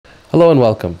Hello and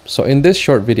welcome. So in this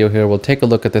short video here, we'll take a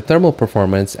look at the thermal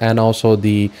performance and also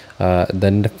the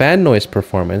fan noise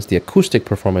performance, the acoustic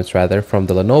performance rather, from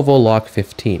the Lenovo LOQ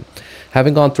 15.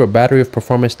 Having gone through a battery of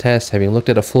performance tests, having looked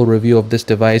at a full review of this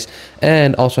device,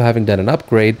 and also having done an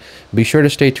upgrade, be sure to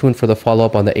stay tuned for the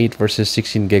follow-up on the 8 versus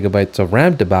 16 gigabytes of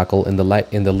RAM debacle in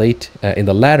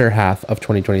the latter half of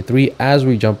 2023 as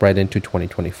we jump right into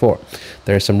 2024.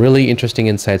 There are some really interesting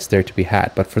insights there to be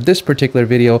had, but for this particular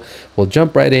video, we'll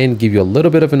jump right in, give you a little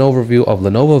bit of an overview of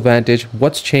Lenovo Vantage,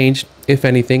 what's changed, if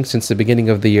anything, since the beginning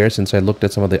of the year, since I looked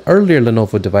at some of the earlier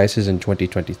Lenovo devices in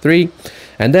 2023.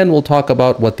 And then we'll talk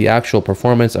about what the actual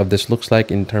performance of this looks like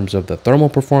in terms of the thermal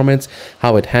performance,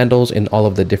 how it handles in all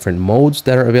of the different modes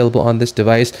that are available on this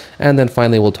device. And then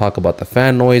finally, we'll talk about the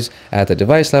fan noise at the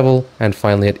device level and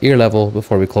finally at ear level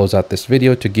before we close out this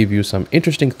video to give you some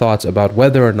interesting thoughts about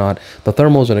whether or not the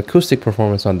thermals and acoustic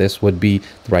performance on this would be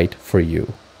right for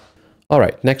you. All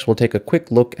right, next we'll take a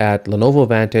quick look at Lenovo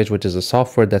Vantage, which is a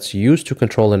software that's used to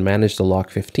control and manage the LOQ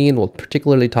 15. We'll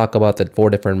particularly talk about the 4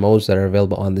 different modes that are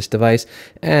available on this device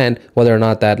and whether or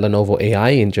not that Lenovo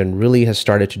AI engine really has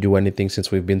started to do anything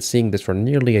since we've been seeing this for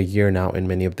nearly a year now in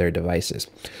many of their devices.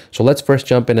 So let's first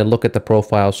jump in and look at the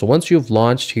profile. So once you've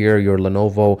launched here your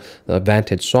Lenovo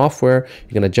Vantage software,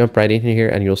 you're going to jump right in here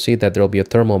and you'll see that there'll be a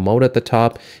thermal mode at the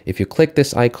top. If you click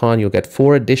this icon, you'll get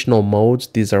 4 additional modes.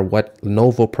 These are what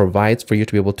Lenovo provides for you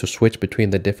to be able to switch between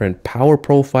the different power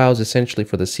profiles essentially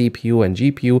for the CPU and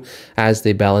GPU as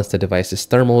they balance the device's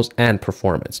thermals and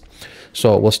performance.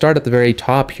 So we'll start at the very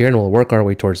top here and we'll work our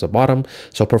way towards the bottom.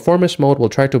 So performance mode will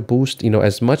try to boost,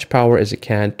 as much power as it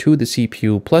can to the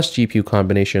CPU plus GPU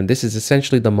combination. This is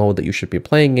essentially the mode that you should be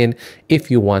playing in if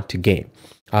you want to game.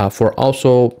 For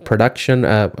also production,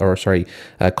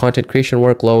 content creation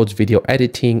workloads, video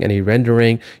editing, any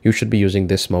rendering, you should be using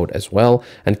this mode as well.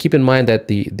 And keep in mind that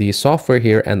the software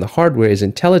here and the hardware is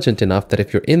intelligent enough that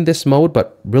if you're in this mode,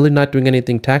 but really not doing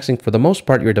anything taxing, for the most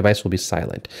part, your device will be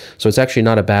silent. So it's actually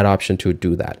not a bad option to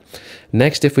do that.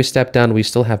 Next, if we step down, we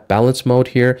still have balance mode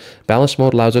here. Balance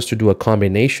mode allows us to do a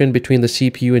combination between the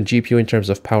CPU and GPU in terms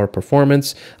of power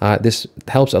performance. This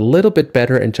helps a little bit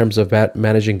better in terms of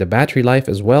managing the battery life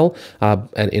as well.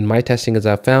 And in my testing, as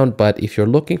I've found, but if you're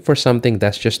looking for something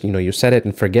that's just, you set it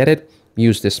and forget it,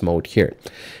 use this mode here.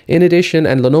 In addition,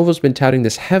 and Lenovo's been touting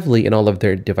this heavily in all of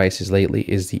their devices lately,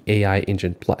 is the AI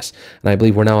Engine Plus. And I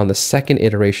believe we're now on the 2nd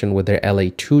iteration with their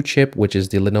LA2 chip, which is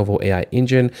the Lenovo AI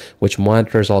Engine, which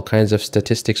monitors all kinds of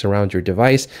statistics around your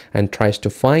device and tries to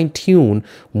fine-tune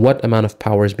what amount of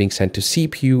power is being sent to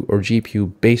CPU or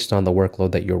GPU based on the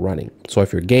workload that you're running. So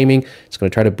if you're gaming, it's going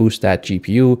to try to boost that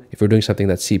GPU. If you're doing something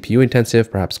that's CPU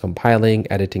intensive, perhaps compiling,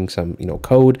 editing some,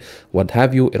 code, what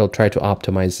have you, it'll try to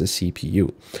optimize the CPU.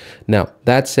 Now,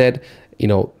 that said,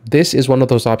 this is one of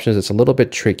those options that's a little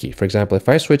bit tricky. For example, if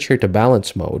I switch here to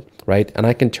balance mode, right, and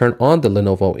I can turn on the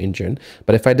Lenovo engine,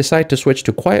 but if I decide to switch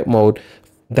to quiet mode,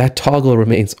 that toggle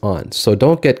remains on. So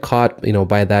don't get caught,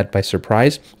 by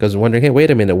surprise, because you're wondering, hey,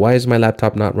 wait a minute, why is my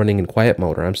laptop not running in quiet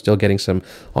mode, or I'm still getting some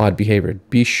odd behavior?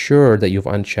 Be sure that you've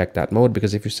unchecked that mode,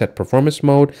 because if you set performance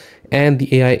mode and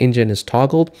the AI engine is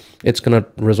toggled, it's going to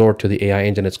resort to the AI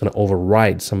engine. It's going to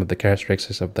override some of the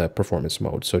characteristics of the performance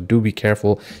mode. So do be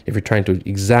careful if you're trying to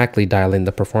exactly dial in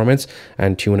the performance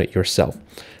and tune it yourself.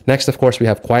 Next, of course, we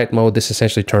have quiet mode. This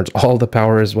essentially turns all the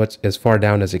power as far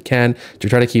down as it can to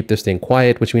try to keep this thing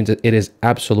quiet, which means that it is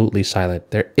absolutely silent.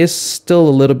 There is still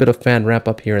a little bit of fan ramp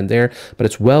up here and there, but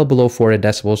it's well below 40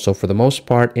 decibels. So for the most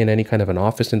part, in any kind of an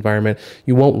office environment,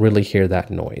 you won't really hear that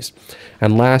noise.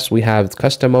 And last, we have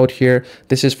custom mode here.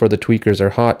 This is for the tweakers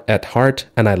at heart.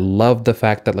 And I love the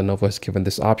fact that Lenovo has given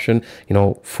this option.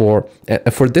 For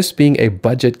this being a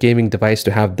budget gaming device,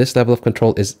 to have this level of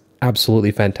control is absolutely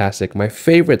fantastic. My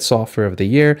favorite software of the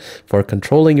year for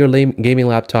controlling your gaming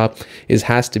laptop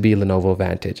has to be Lenovo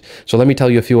Vantage. So let me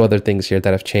tell you a few other things here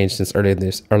that have changed since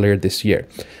earlier this year.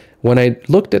 When I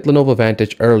looked at Lenovo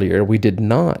Vantage earlier, we did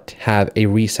not have a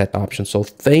reset option. So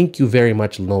thank you very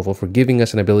much, Lenovo, for giving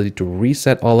us an ability to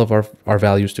reset all of our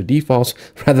values to defaults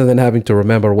rather than having to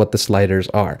remember what the sliders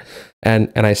are.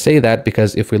 And I say that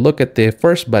because if we look at the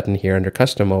first button here under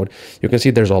custom mode, you can see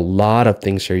there's a lot of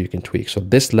things here you can tweak. So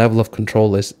this level of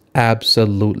control is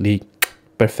absolutely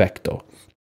perfecto.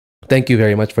 Thank you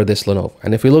very much for this, Lenovo.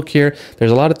 And if we look here,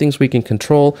 there's a lot of things we can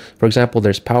control. For example,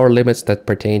 there's power limits that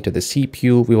pertain to the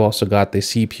CPU. We've also got the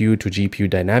CPU to GPU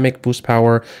dynamic boost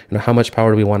power. How much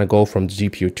power do we want to go from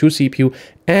GPU to CPU?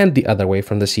 and the other way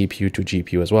from the CPU to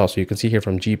GPU as well. So you can see here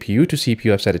from GPU to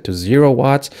CPU, I've set it to 0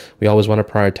 watts. We always want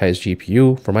to prioritize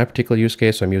GPU. For my particular use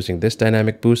case, so I'm using this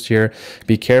dynamic boost here.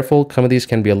 Be careful. Some of these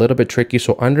can be a little bit tricky.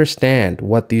 So understand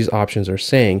what these options are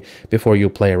saying before you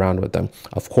play around with them.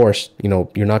 Of course,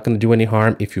 you're not going to do any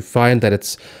harm. If you find that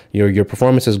it's your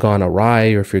performance has gone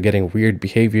awry, or if you're getting weird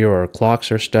behavior or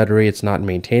clocks are stuttery, it's not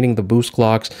maintaining the boost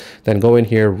clocks, then go in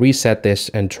here, reset this,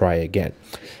 and try again.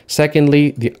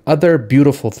 Secondly, the other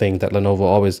beautiful thing that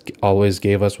Lenovo always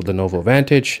gave us with Lenovo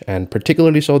Vantage, and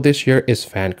particularly so this year, is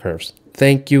fan curves.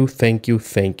 Thank you, thank you,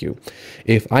 thank you.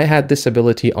 If I had this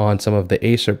ability on some of the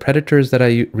Acer Predators that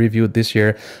I reviewed this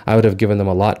year, I would have given them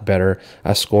a lot better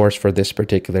scores for this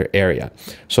particular area.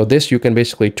 So this you can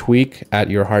basically tweak at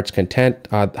your heart's content.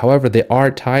 However, they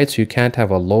are tied, so you can't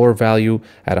have a lower value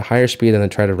at a higher speed and then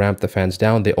try to ramp the fans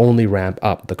down. They only ramp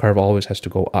up. The curve always has to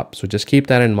go up. So just keep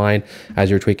that in mind as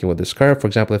you're tweaking with this curve. For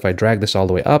example, if I drag this all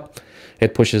the way up,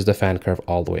 it pushes the fan curve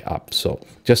all the way up. So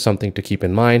just something to keep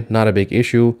in mind, not a big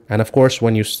issue. And of course,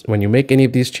 when you make any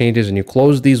of these changes and you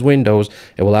close these windows,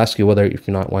 it will ask you whether if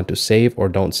you not want to save or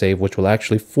don't save, which will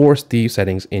actually force the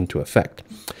settings into effect.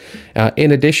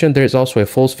 In addition, there's also a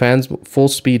full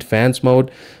speed fans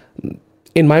mode.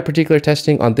 In my particular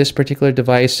testing on this particular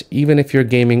device, even if you're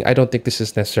gaming, I don't think this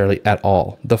is necessarily at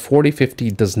all. The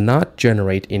 4050 does not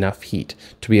generate enough heat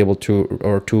to be able to,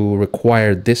 or to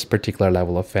require this particular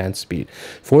level of fan speed.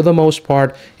 For the most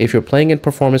part, if you're playing in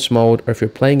performance mode or if you're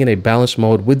playing in a balanced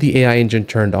mode with the AI engine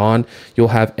turned on, you'll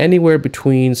have anywhere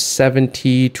between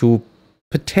 70 to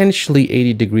potentially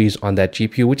 80 degrees on that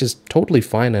GPU, which is totally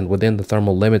fine and within the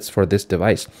thermal limits for this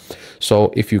device.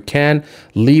 So if you can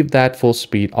leave that full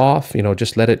speed off,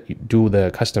 just let it do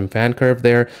the custom fan curve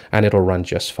there and it'll run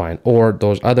just fine. Or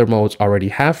those other modes already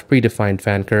have predefined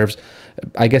fan curves.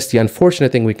 I guess the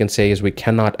unfortunate thing we can say is we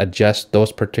cannot adjust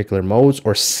those particular modes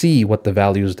or see what the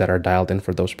values that are dialed in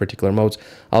for those particular modes.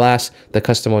 Alas, the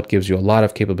custom mode gives you a lot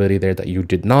of capability there that you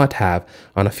did not have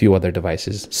on a few other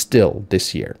devices still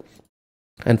this year.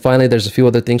 And finally, there's a few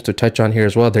other things to touch on here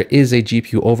as well. There is a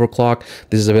GPU overclock.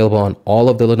 This is available on all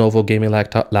of the Lenovo gaming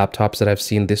laptops that I've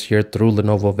seen this year through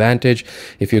Lenovo Vantage.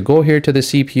 If you go here to the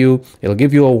CPU, it'll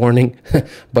give you a warning,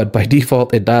 but by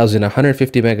default, it dials in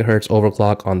 150 megahertz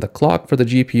overclock on the clock for the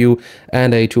GPU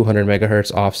and a 200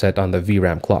 megahertz offset on the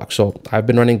VRAM clock. So I've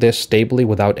been running this stably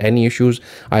without any issues.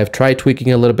 I've tried tweaking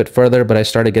it a little bit further, but I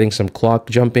started getting some clock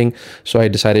jumping, so I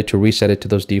decided to reset it to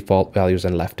those default values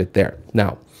and left it there.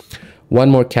 Now, one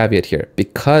more caveat here,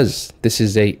 because this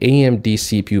is a AMD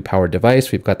CPU powered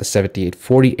device, we've got the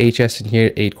 7840HS in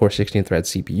here, 8-core 16-thread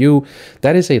CPU.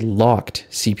 That is a locked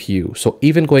CPU. So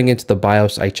even going into the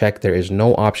BIOS, I checked, there is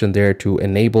no option there to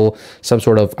enable some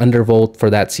sort of undervolt for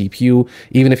that CPU.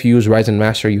 Even if you use Ryzen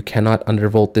Master, you cannot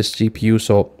undervolt this GPU.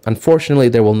 So unfortunately,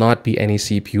 there will not be any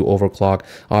CPU overclock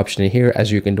option in here,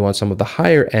 as you can do on some of the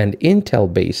higher end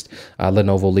Intel-based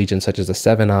Lenovo Legion, such as the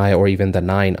 7i or even the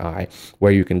 9i,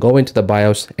 where you can go into the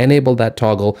BIOS, enable that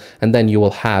toggle, and then you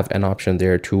will have an option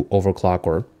there to overclock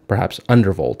or perhaps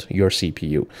undervolt your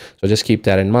CPU. So just keep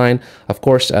that in mind. Of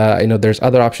course, there's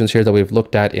other options here that we've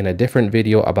looked at in a different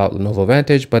video about Lenovo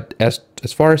Vantage, but as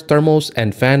far as thermals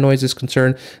and fan noise is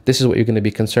concerned, this is what you're going to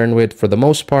be concerned with. For the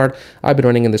most part, I've been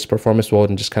running in this performance mode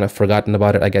and just kind of forgotten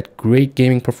about it. I get great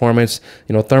gaming performance.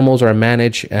 Thermals are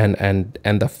managed and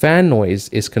the fan noise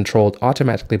is controlled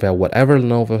automatically by whatever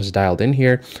Lenovo has dialed in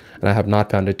here, and I have not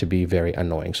found it to be very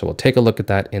annoying. So we'll take a look at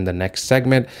that in the next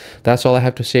segment. That's all I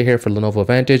have to say here for Lenovo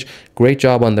Vantage. Great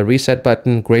job on the reset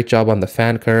button, great job on the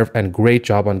fan curve, and great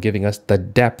job on giving us the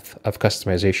depth of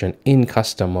customization in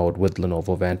custom mode with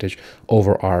Lenovo Vantage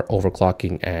over our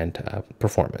overclocking and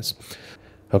performance.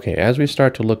 Okay, as we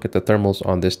start to look at the thermals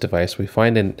on this device, we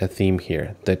find a theme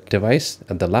here. The device,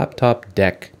 the laptop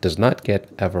deck, does not get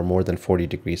ever more than 40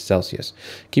 degrees Celsius.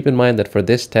 Keep in mind that for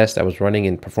this test, I was running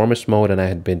in performance mode and I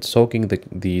had been soaking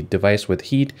the device with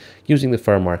heat using the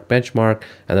Firmark benchmark,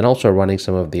 and then also running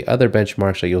some of the other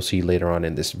benchmarks that you'll see later on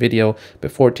in this video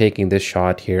before taking this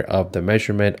shot here of the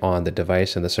measurement on the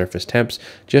device and the surface temps,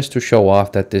 just to show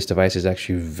off that this device is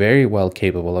actually very well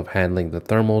capable of handling the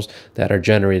thermals that are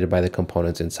generated by the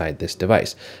components inside this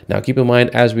device. Now keep in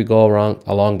mind, as we go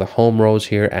along the home rows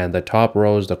here and the top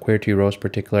rows, the QWERTY rows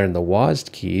particular, and the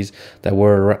WASD keys, that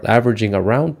we're averaging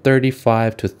around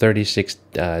 35 to 36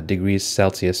 degrees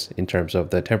Celsius in terms of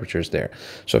the temperatures there.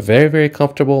 So very, very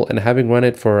comfortable, and having run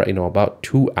it for, you know, about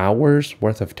 2 hours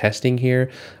worth of testing here,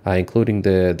 including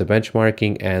the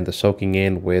benchmarking and the soaking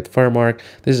in with Firmark,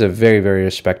 this is a very, very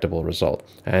respectable result.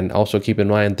 And also keep in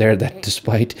mind there that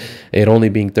despite it only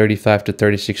being 35 to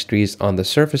 36 degrees on the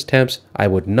surface temps, I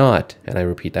would not, and I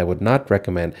repeat, I would not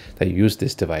recommend that you use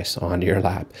this device on your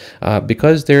lap,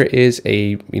 because there is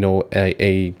a, you know,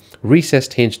 a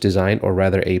recessed hinge design, or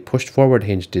rather a pushed forward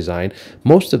hinge design.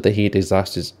 Most of the heat is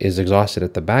exhausted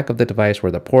at the back of the device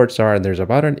where the ports are, and there's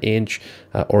about an inch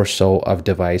or so of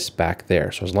device back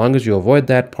there. So as long as you avoid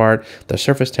that part, the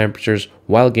surface temperatures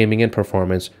while gaming and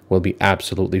performance will be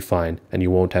absolutely fine, and you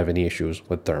won't have any issues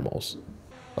with thermals.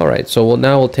 Alright, so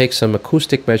we'll take some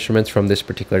acoustic measurements from this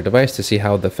particular device to see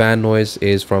how the fan noise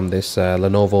is from this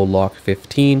Lenovo LOQ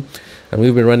 15. And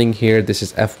we've been running here, this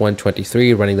is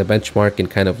F123, running the benchmark in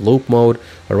kind of loop mode.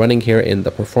 We're running here in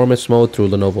the performance mode through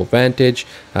Lenovo Vantage.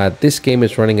 This game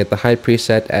is running at the high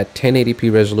preset at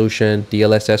 1080p resolution,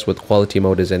 DLSS with quality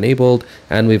mode is enabled,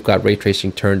 and we've got ray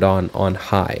tracing turned on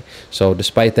high. So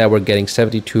despite that, we're getting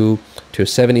 72 to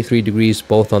 73 degrees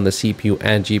both on the CPU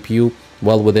and GPU,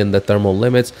 well within the thermal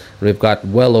limits. We've got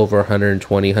well over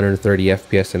 120, 130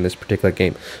 FPS in this particular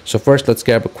game. So first, let's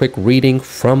grab a quick reading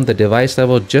from the device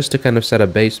level just to kind of set a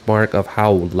base mark of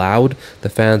how loud the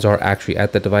fans are actually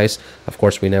at the device. Of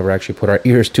course, we never actually put our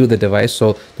ears to the device,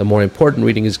 so the more important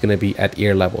reading is going to be at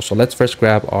ear level. So let's first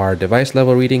grab our device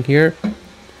level reading here.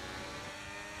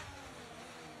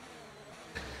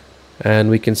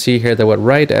 And we can see here that we're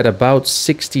right at about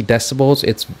 60 decibels.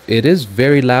 It is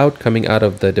very loud coming out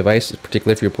of the device,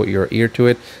 particularly if you put your ear to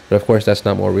it. But of course, that's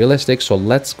not more realistic. So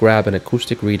let's grab an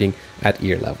acoustic reading at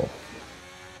ear level.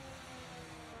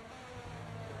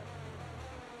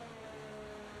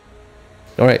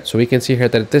 Alright, so we can see here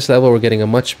that at this level we're getting a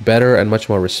much better and much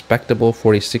more respectable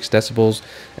 46 decibels,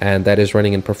 and that is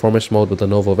running in performance mode with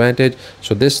Lenovo Vantage.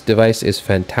 So this device is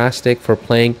fantastic for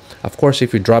playing. Of course,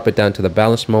 if you drop it down to the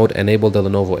balance mode, enable the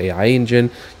Lenovo AI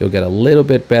engine, you'll get a little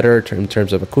bit better in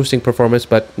terms of acoustic performance,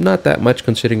 but not that much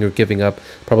considering you're giving up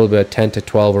probably a 10 to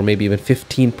 12 or maybe even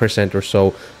 15% or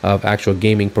so of actual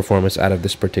gaming performance out of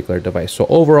this particular device. So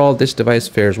overall, this device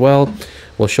fares well.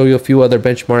 We'll show you a few other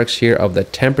benchmarks here of the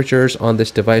temperatures on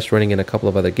this device running in a couple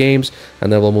of other games,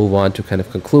 and then we'll move on to kind of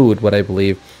conclude what I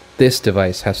believe this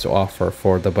device has to offer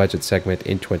for the budget segment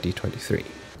in 2023.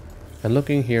 And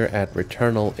looking here at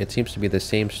Returnal, it seems to be the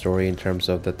same story in terms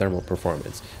of the thermal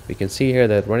performance. We can see here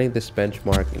that running this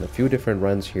benchmark in a few different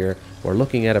runs here, we're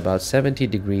looking at about 70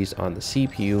 degrees on the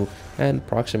CPU and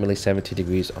approximately 70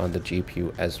 degrees on the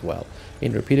GPU as well.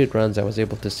 In repeated runs, I was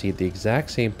able to see the exact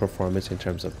same performance in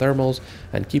terms of thermals,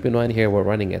 and keep in mind here we're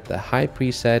running at the high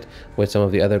preset with some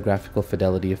of the other graphical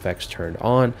fidelity effects turned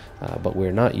on, but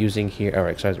we're not using here, or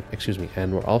excuse me,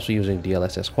 and we're also using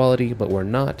DLSS quality, but we're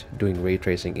not doing ray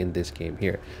tracing in this game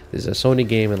here. This is a Sony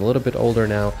game and a little bit older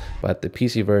now, but the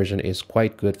PC version is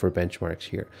quite good for benchmarks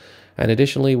here. And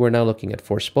additionally, we're now looking at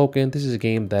Forspoken. This is a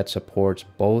game that supports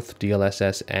both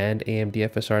DLSS and AMD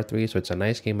FSR3, so it's a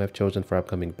nice game I've chosen for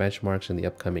upcoming benchmarks in the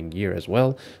upcoming year as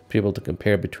well, to be able to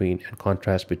compare between and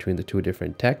contrast between the two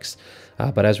different techs.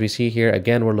 But as we see here,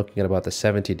 again, we're looking at about the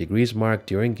 70 degrees mark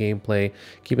during gameplay.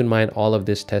 Keep in mind, all of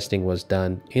this testing was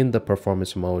done in the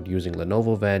performance mode using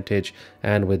Lenovo Vantage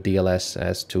and with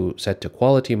DLSS set to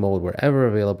quality mode wherever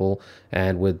available,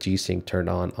 and with G-Sync turned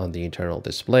on the internal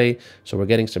display. So we're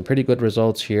getting some pretty good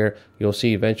results here. You'll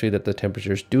see eventually that the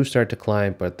temperatures do start to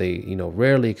climb, but they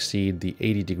rarely exceed the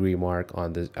 80-degree mark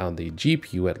on the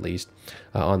GPU at least.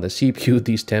 On the CPU,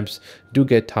 these temps do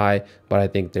get high, but I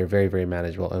think they're very, very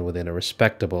manageable and within a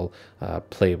respectable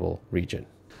playable region.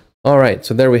 Alright,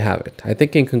 so there we have it. I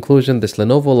think in conclusion, this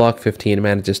Lenovo LOQ 15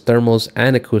 manages thermals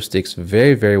and acoustics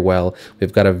very, very well.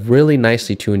 We've got a really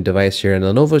nicely tuned device here, and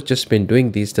Lenovo's just been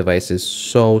doing these devices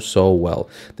so well.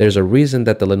 There's a reason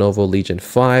that the Lenovo Legion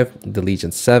 5, the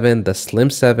Legion 7, the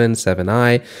Slim 7,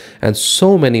 7i, and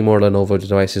so many more Lenovo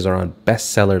devices are on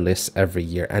bestseller lists every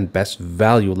year, and best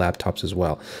value laptops as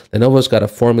well. Lenovo's got a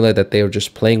formula that they are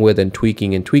just playing with and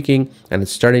tweaking, and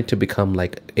it's starting to become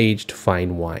like aged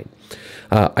fine wine.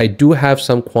 I do have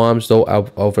some qualms though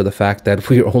over the fact that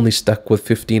we're only stuck with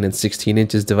 15 and 16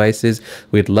 inches devices.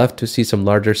 We'd love to see some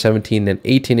larger 17 and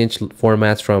 18 inch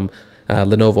formats from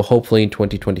Lenovo hopefully in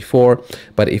 2024.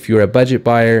 But if you're a budget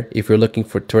buyer, if you're looking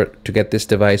to get this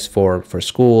device for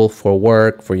school, for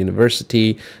work, for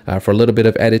university, for a little bit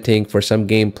of editing, for some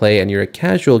gameplay, and you're a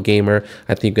casual gamer,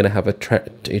 I think you're going to have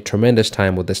a tremendous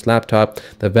time with this laptop.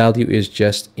 The value is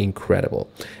just incredible.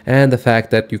 And the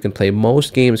fact that you can play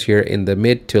most games here in the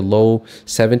mid to low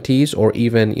 70s, or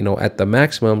even, you know, at the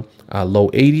maximum low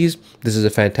 80s, this is a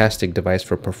fantastic device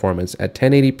for performance. At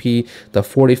 1080p, the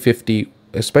 4050,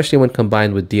 especially when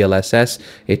combined with DLSS,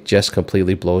 it just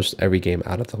completely blows every game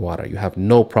out of the water. You have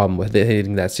no problem with it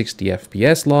hitting that 60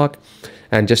 FPS lock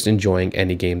and just enjoying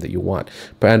any game that you want.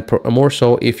 And more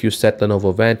so if you set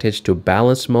Lenovo Vantage to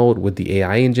balance mode with the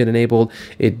AI engine enabled,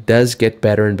 it does get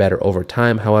better and better over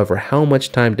time. However, how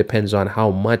much time depends on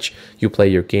how much you play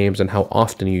your games and how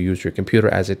often you use your computer,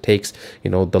 as it takes, you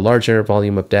know, the larger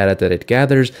volume of data that it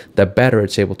gathers, the better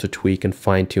it's able to tweak and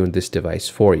fine tune this device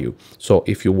for you. So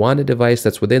if you want a device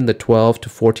that's within the $1,200 to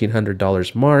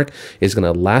 $1,400 mark, is going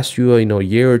to last you, you know, a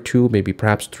year or two, maybe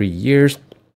perhaps 3 years,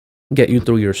 get you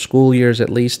through your school years at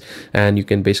least, and you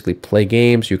can basically play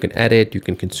games, you can edit, you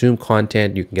can consume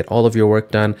content, you can get all of your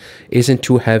work done, isn't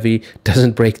too heavy,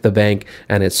 doesn't break the bank,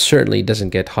 and it certainly doesn't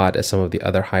get hot as some of the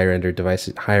other higher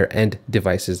end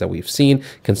devices that we've seen,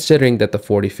 considering that the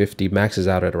 4050 maxes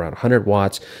out at around 100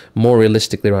 watts, more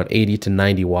realistically around 80 to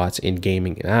 90 watts in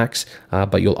gaming max,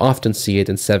 but you'll often see it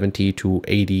in 70 to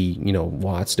 80, you know,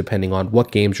 watts, depending on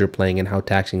what games you're playing and how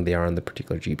taxing they are on the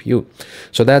particular GPU.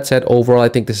 So that said, overall, I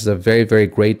think this is a very, very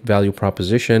great value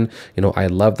proposition. You know, I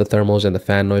love the thermals and the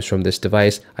fan noise from this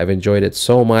device. I've enjoyed it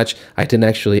so much. I didn't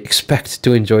actually expect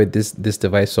to enjoy this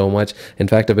device so much. In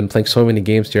fact, I've been playing so many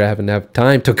games here, I haven't had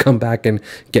time to come back and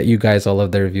get you guys all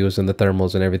of the reviews and the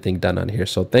thermals and everything done on here.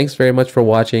 So thanks very much for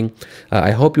watching.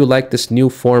 I hope you like this new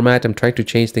format. I'm trying to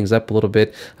change things up a little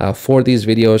bit for these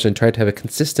videos and try to have a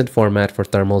consistent format for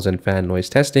thermals and fan noise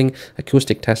testing,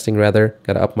 acoustic testing rather.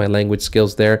 Got to up my language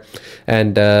skills there.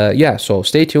 And yeah, so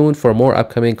stay tuned for more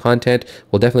upcoming content.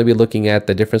 We'll definitely be looking at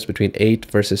the difference between 8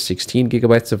 versus 16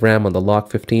 gigabytes of RAM on the LOQ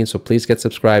 15. So please get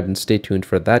subscribed and stay tuned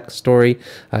for that story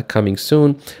coming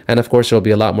soon. And of course, there'll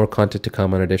be a lot more content to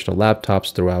come on additional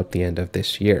laptops throughout the end of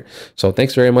this year. So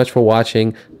thanks very much for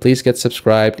watching. Please get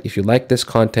subscribed. If you like this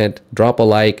content, drop a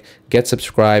like, get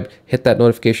subscribed, hit that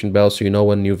notification bell so you know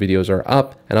when new videos are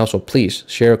up, and also please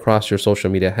share across your social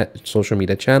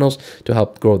media channels to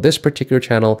help grow this particular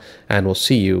channel, and we'll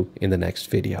see you in the next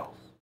video.